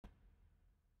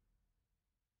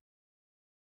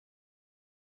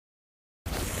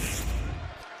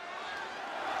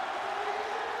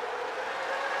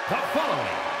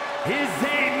is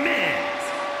a men's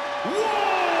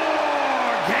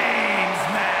War Games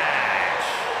match.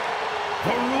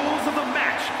 The rules of the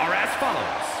match are as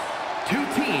follows. 2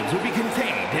 teams will be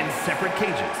contained in separate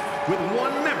cages, with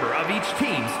 1 member of each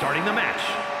team starting the match.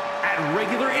 At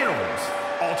regular intervals,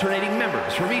 alternating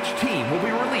members from each team will be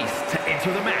released to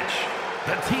enter the match.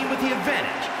 The team with the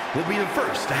advantage will be the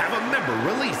first to have a member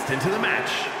released into the match.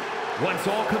 Once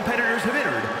all competitors have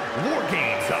entered, War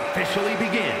Games officially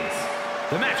begins.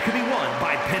 The match can be won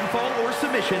by pinfall or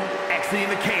submission. Exiting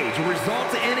the cage will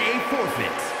result in a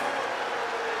forfeit.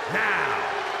 Now,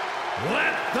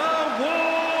 let the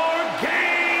War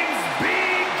Games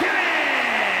begin!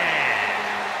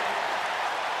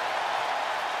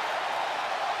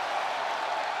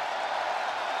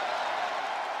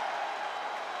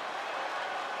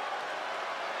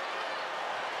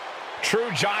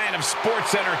 True giant of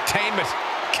sports entertainment,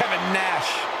 Kevin Nash.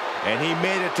 And he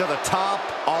made it to the top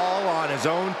all on his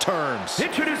own terms.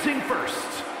 Introducing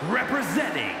first,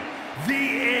 representing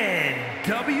the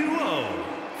NWO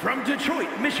from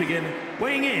Detroit, Michigan,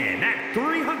 weighing in at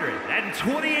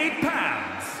 328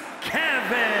 pounds,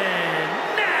 Kevin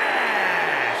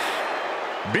Nash.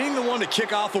 Being the one to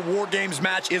kick off a War Games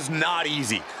match is not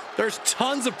easy. There's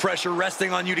tons of pressure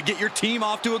resting on you to get your team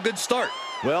off to a good start.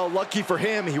 Well, lucky for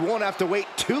him, he won't have to wait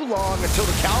too long until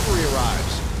the cavalry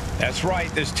arrives. That's right,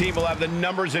 this team will have the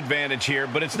numbers advantage here,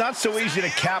 but it's not so easy to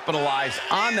capitalize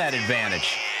on that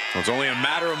advantage. Well, it's only a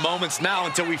matter of moments now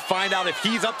until we find out if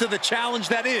he's up to the challenge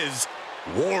that is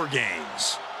War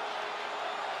Games.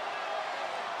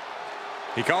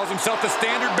 He calls himself the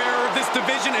standard bearer of this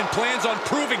division and plans on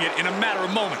proving it in a matter of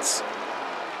moments.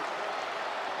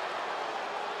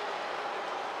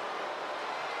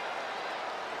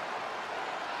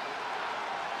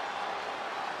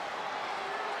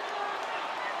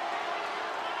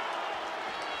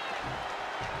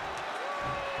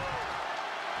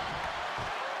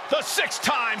 The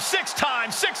 6-time champ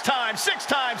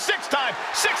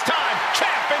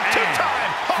and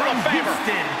 2-time Hall of From Famer.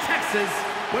 Houston, Texas,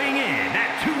 weighing in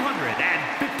at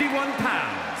 251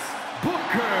 pounds,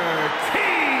 Booker T.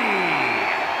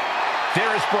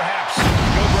 There is perhaps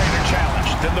no greater challenge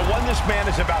than the one this man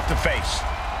is about to face.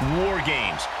 War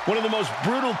Games, one of the most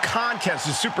brutal contests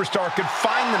a superstar could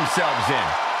find themselves in.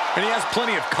 And he has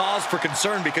plenty of cause for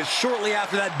concern because shortly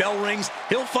after that bell rings,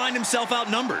 he'll find himself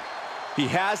outnumbered. He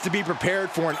has to be prepared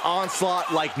for an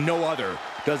onslaught like no other.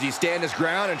 Does he stand his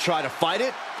ground and try to fight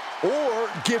it? Or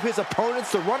give his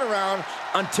opponents the runaround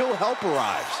until help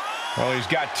arrives? Well, he's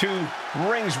got 2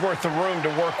 rings worth of room to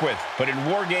work with. But in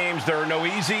War Games, there are no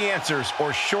easy answers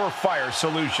or surefire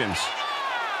solutions.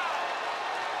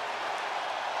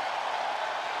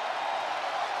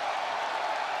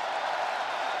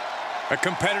 A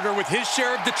competitor with his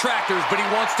share of detractors, but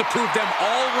he wants to prove them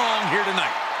all wrong here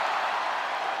tonight.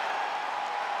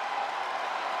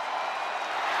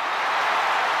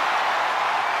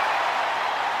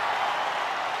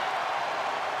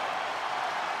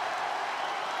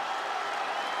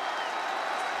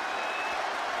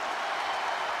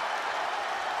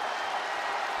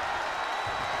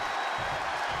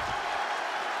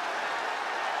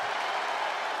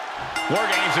 War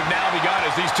Games have now begun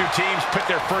as these 2 teams pit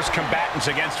their first combatants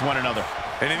against one another.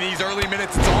 And in these early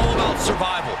minutes, it's all about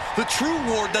survival. The true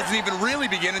war doesn't even really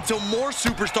begin until more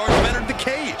superstars have entered the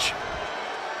cage.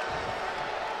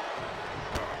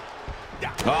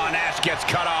 Oh, Nash gets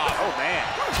cut off. Oh, man.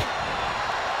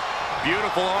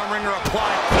 Beautiful arm wringer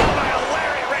applied. Oh, by a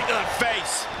lariat right to the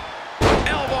face.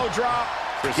 Elbow drop.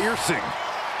 Piercing.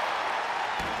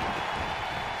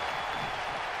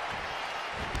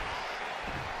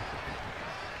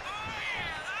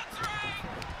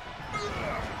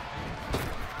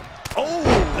 Oh,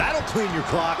 that'll clean your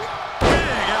clock.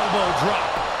 Big elbow drop.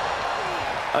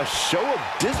 A show of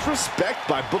disrespect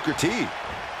by Booker T.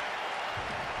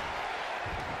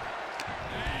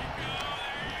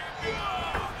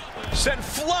 Sent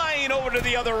flying over to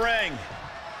the other ring.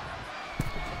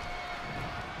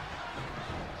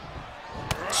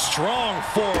 Strong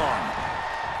forearm.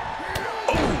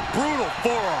 Oh, brutal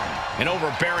forearm. An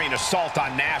overbearing assault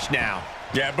on Nash now.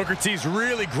 Yeah, Booker T's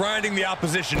really grinding the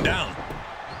opposition down.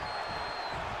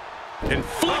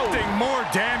 Inflicting more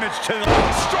damage to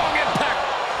the strong impact.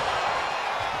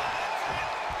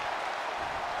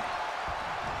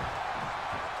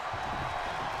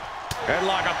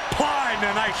 Headlock applied and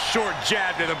a nice short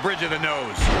jab to the bridge of the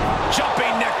nose.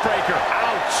 Jumping neck breaker.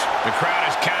 Ouch. The crowd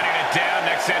is counting it down.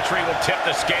 Next entry will tip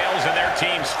the scales in their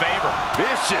team's favor.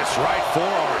 Vicious right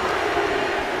forearm.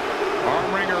 Arm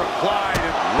wringer applied.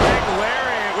 Leg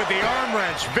lariat with the arm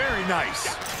wrench. Very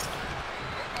nice.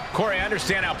 Corey, I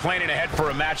understand how planning ahead for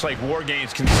a match like War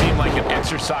Games can seem like an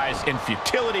exercise in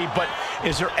futility, but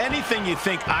is there anything you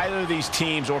think either of these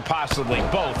teams, or possibly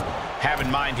both, have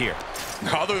in mind here?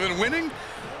 Other than winning?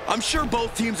 I'm sure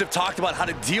both teams have talked about how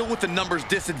to deal with the numbers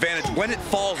disadvantage when it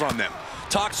falls on them.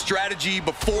 Talk strategy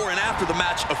before and after the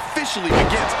match officially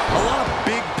begins. A lot of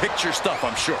big picture stuff,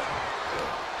 I'm sure.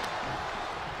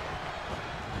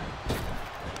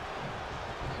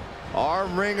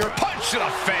 Arm wringer. Punch to the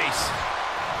face.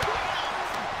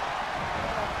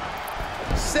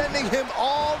 Sending him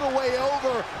all the way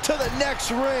over to the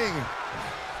next ring.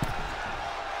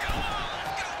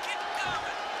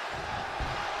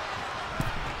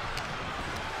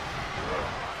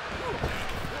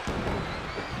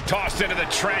 Tossed into the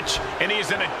trench, and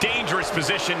he's in a dangerous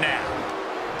position now.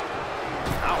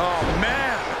 Oh,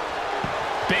 man.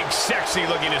 Big Sexy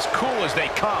looking as cool as they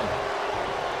come.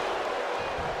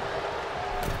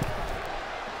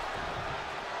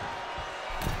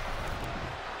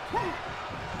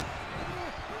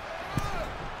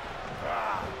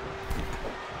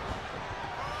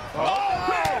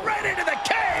 Right into the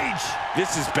cage!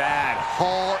 This is bad.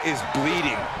 Hall is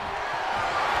bleeding.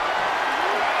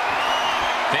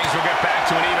 Things will get back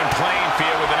to an even playing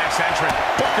field with the next entrant.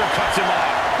 Booker cuts him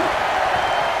off.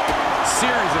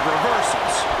 Series of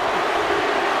reversals.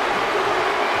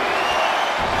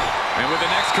 And with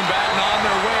the next combatant on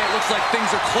their way, it looks like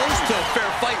things are close to a fair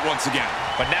fight once again.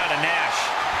 But now to Nash.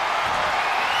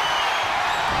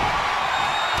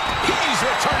 He's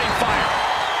returning fire.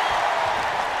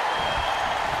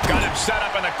 Got him set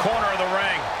up in the corner of the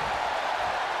ring.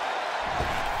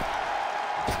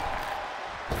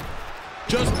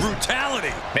 Just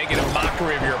brutality. Making a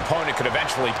mockery of your opponent could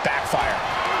eventually backfire.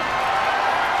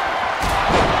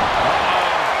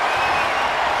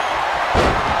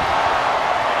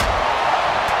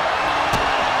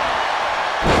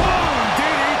 Boom!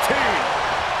 DDT.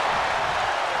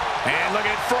 And look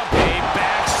at it from a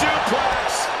back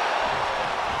suplex.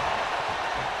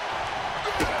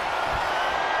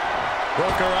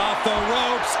 Booker off the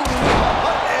ropes.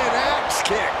 What an axe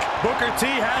kick. Booker T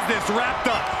has this wrapped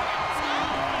up.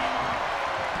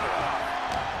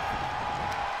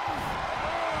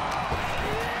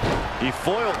 He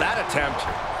foiled that attempt.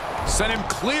 Sent him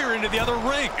clear into the other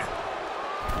ring.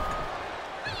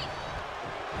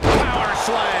 Power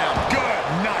slam. Good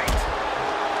night.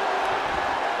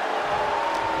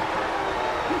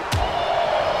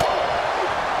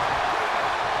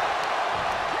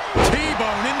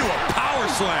 T-bone into a power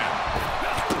slam.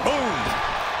 Boom.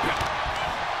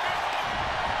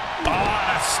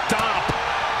 Ah, stop.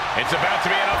 It's about to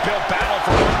be an uphill battle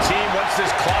for one team once this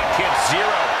clock hits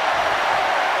zero.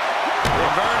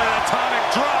 Inverted atomic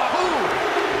drop. Ooh.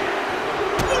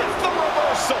 With the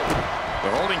reversal. The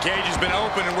holding cage has been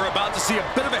open, and we're about to see a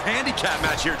bit of a handicap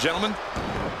match here, gentlemen.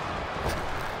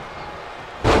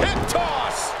 Hip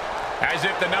toss. As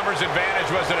if the numbers advantage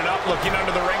wasn't enough, looking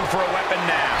under the ring for a weapon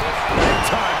now.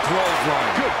 Big-time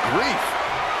clothesline. Good grief.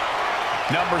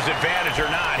 Numbers advantage or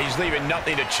not, he's leaving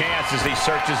nothing to chance as he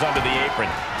searches under the apron.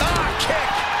 Ah, kick.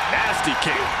 Nasty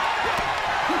kick.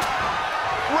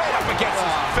 Right up against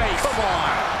his face. Come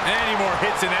on. Any more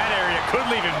hits in that area could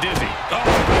leave him dizzy. Oh,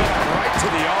 right to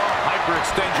the arm.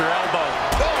 Hyperextend your elbow.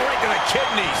 Oh, right to the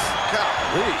kidneys.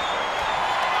 Golly.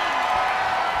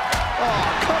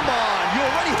 Oh, come on. You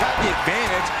already had the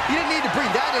advantage. You didn't need to bring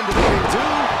that into the ring,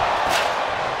 dude.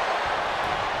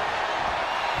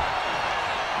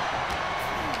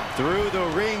 Through the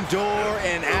ring door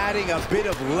and adding a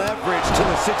bit of leverage to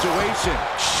the situation.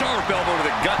 Sharp elbow to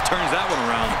the gut turns that one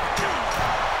around.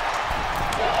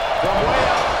 From way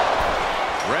up.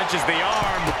 Wrenches the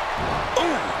arm.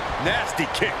 Ooh, nasty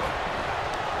kick.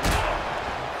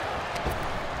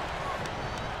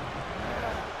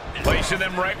 Placing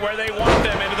them right where they want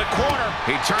them, into the corner.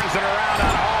 He turns it around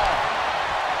on Hall.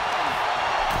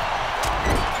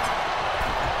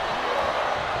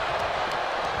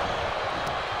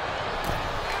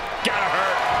 Gotta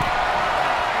hurt.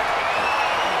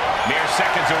 Mere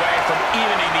seconds away from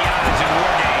evening the odds in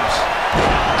War Games.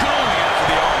 Going after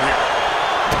the arm here.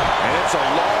 And it's a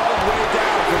long way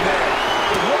down from there.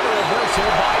 What a reversal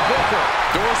by Booker.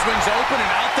 Door swings open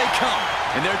and out they come.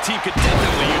 And their team could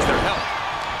definitely use their help.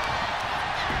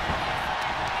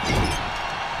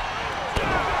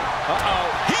 Uh-oh.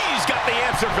 He's got the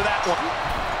answer for that one.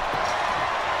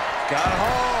 Got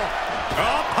Hall.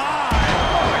 Up high.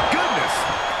 Oh, my goodness.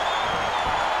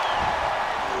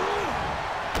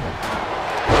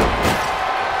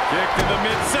 Kick to the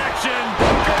midsection.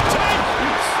 Booker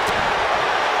takes.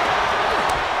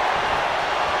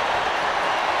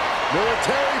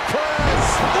 Military press.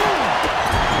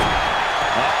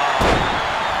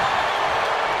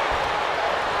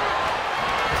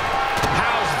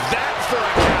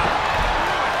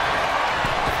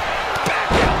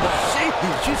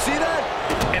 Did you see that?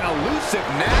 An elusive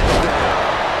Nash there.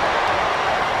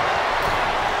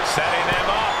 Setting them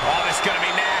up. Oh, this is going to be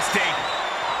nasty.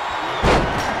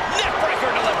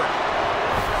 Neckbreaker delivered.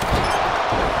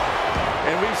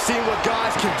 And we've seen what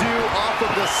guys can do off of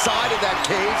the side of that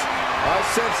cage.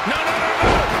 No.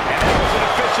 And that was an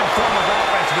efficient form of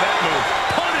offense with that move.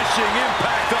 Punishing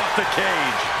impact off the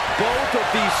cage. Both of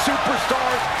these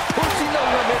superstars pushing the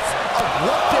limits of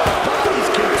what their bodies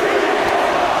can take.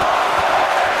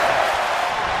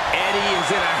 Eddie is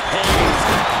in a haze.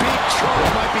 Big trouble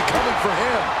might be coming for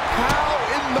him. How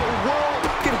in the world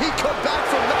can he come back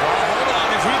from that? Hold on,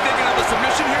 is he thinking of a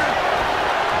submission here?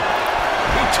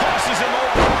 He tosses him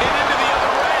over and into the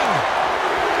other ring.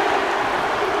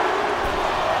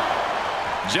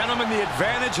 Gentlemen, the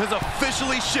advantage has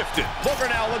officially shifted. Booker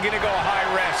now looking to go high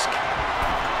risk.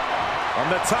 On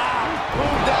the top,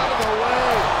 moved out of the way.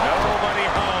 Nobody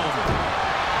home.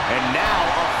 And now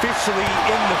officially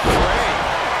in the fray.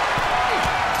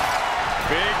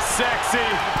 Big Sexy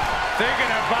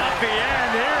thinking about the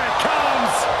end. Here it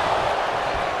comes.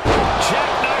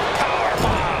 Jackknife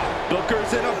powerbomb.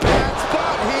 Booker's in a bad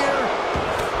spot here.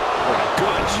 What a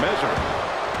good measure.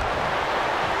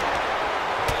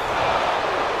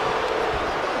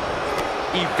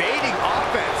 Evading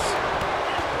offense.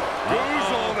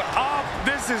 Who's on up?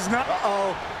 This is not.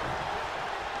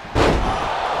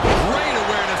 Great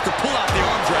awareness to pull out the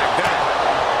arm drag there.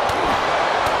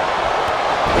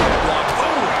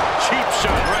 Cheap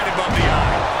shot right above the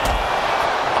eye.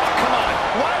 Oh, come on.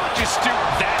 Why would you stoop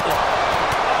that low?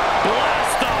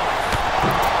 Blast off.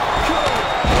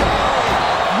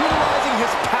 Utilizing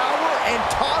his power and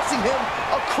tossing him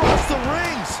across the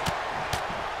rings.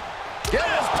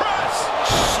 Yes, press.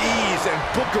 Jeez, and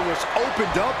Booker was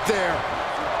opened up there.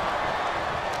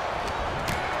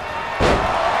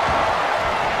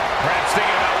 Perhaps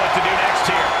thinking about what to do next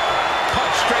here.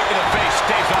 Punch straight to the face,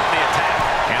 stays off the attack.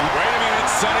 And wait a minute,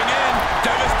 setting in.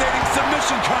 Devastating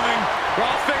submission coming.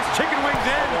 Crossface chicken wings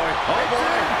in. Oh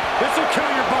boy. This will kill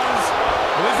your buzz.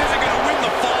 Well, this isn't going to win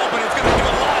the fall, but it's going to do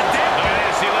a lot of damage. Look at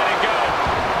this, he let it go.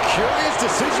 Curious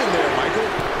decision there, Michael.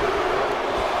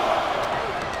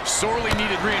 Sorely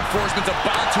needed reinforcements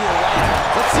about to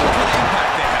arrive. Let's see what kind of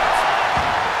impact they have.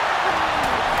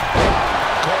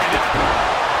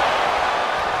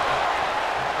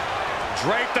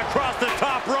 Draped across the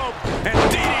top rope. And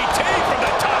DDT from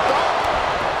the top rope.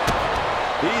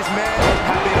 These men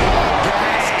have been all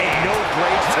gas and no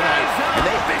brakes tonight, and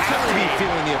they have to be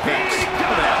feeling the effects. They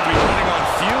have to be running on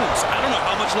fumes. I don't know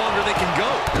how much longer they can go.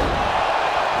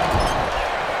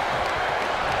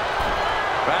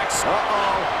 Backs.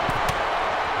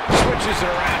 Switches it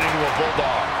around into a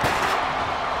bulldog.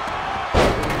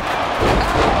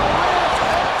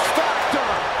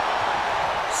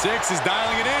 Syxx is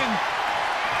dialing it in.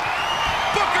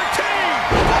 Booker T!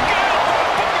 Look out for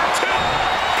Booker T!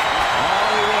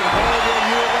 Hollywood Hogan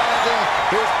utilizing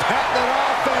his patented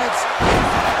offense.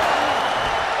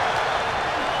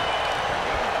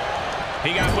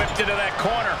 He got whipped into that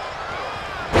corner.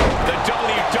 The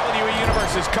WWE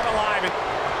Universe has come alive.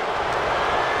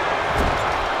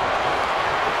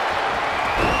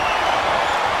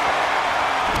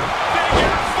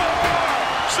 Figure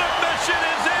 4! Submission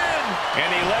is in! And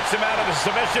he lets him out of the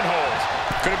submission hold.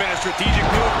 Could have been a strategic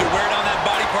move to wear down that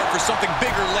body part for something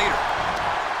bigger later.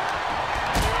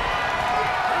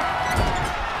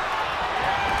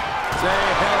 Say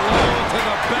hello to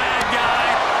the bad guy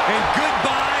and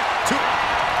goodbye to...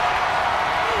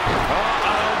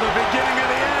 the beginning of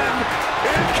the end.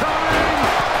 Incoming!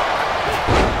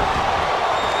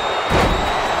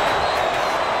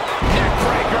 Neck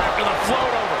breaker after the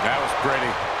float over. That was pretty.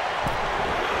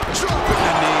 Dropping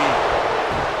the knee.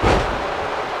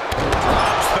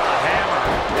 Drops the hammer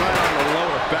right on the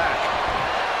lower back.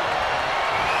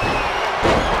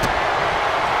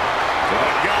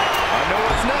 Good guy. I know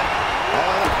it's not.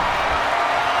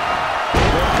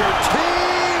 Booker T.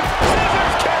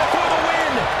 Scissors kick for the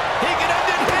win. He can end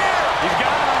it here. He's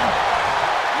got him.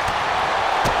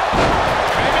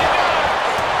 Maybe not.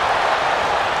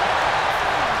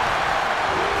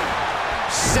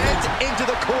 Sent into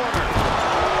the corner.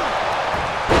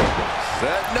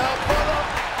 Setting up for the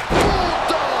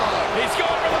Bulldog. He's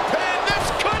going for the pin. This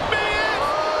could be it.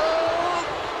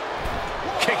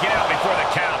 Kicking out before the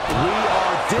count. We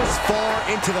are this far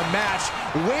into the match.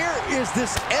 Where is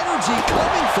this energy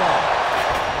coming from?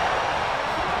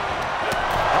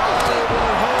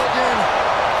 Hollywood Hogan.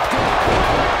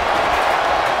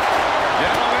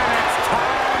 Gentlemen, it's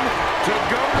time to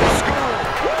go to school.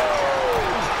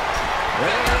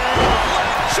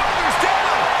 Shoulders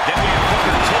down. Then we have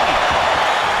Booker T.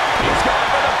 He's going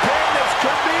for the pin. This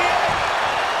could be it.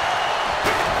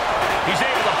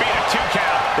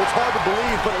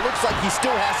 but it looks like he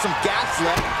still has some gas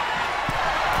left.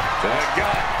 That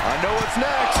guy, I know what's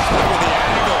next. Look at the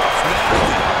angle, it's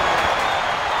nasty.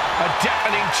 A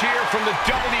deafening cheer from the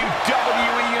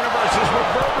WWE Universe is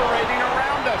reverberating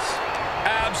around us.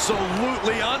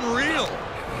 Absolutely unreal.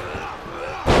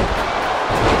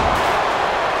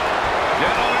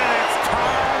 Gentlemen, it's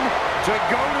time to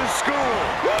go to school.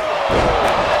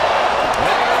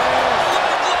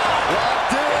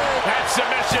 Locked in. That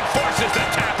submission forces the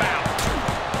tap out.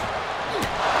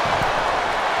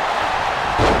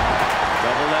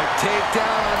 Double leg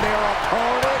takedown on their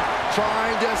opponent,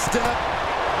 trying to step.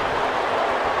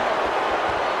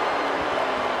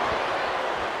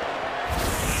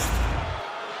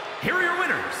 Here are your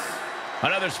winners.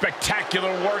 Another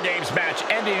spectacular War Games match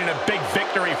ending in a big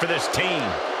victory for this team.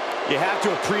 You have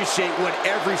to appreciate what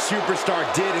every superstar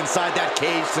did inside that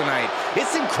cage tonight.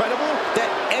 It's incredible that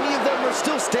any of them are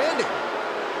still standing.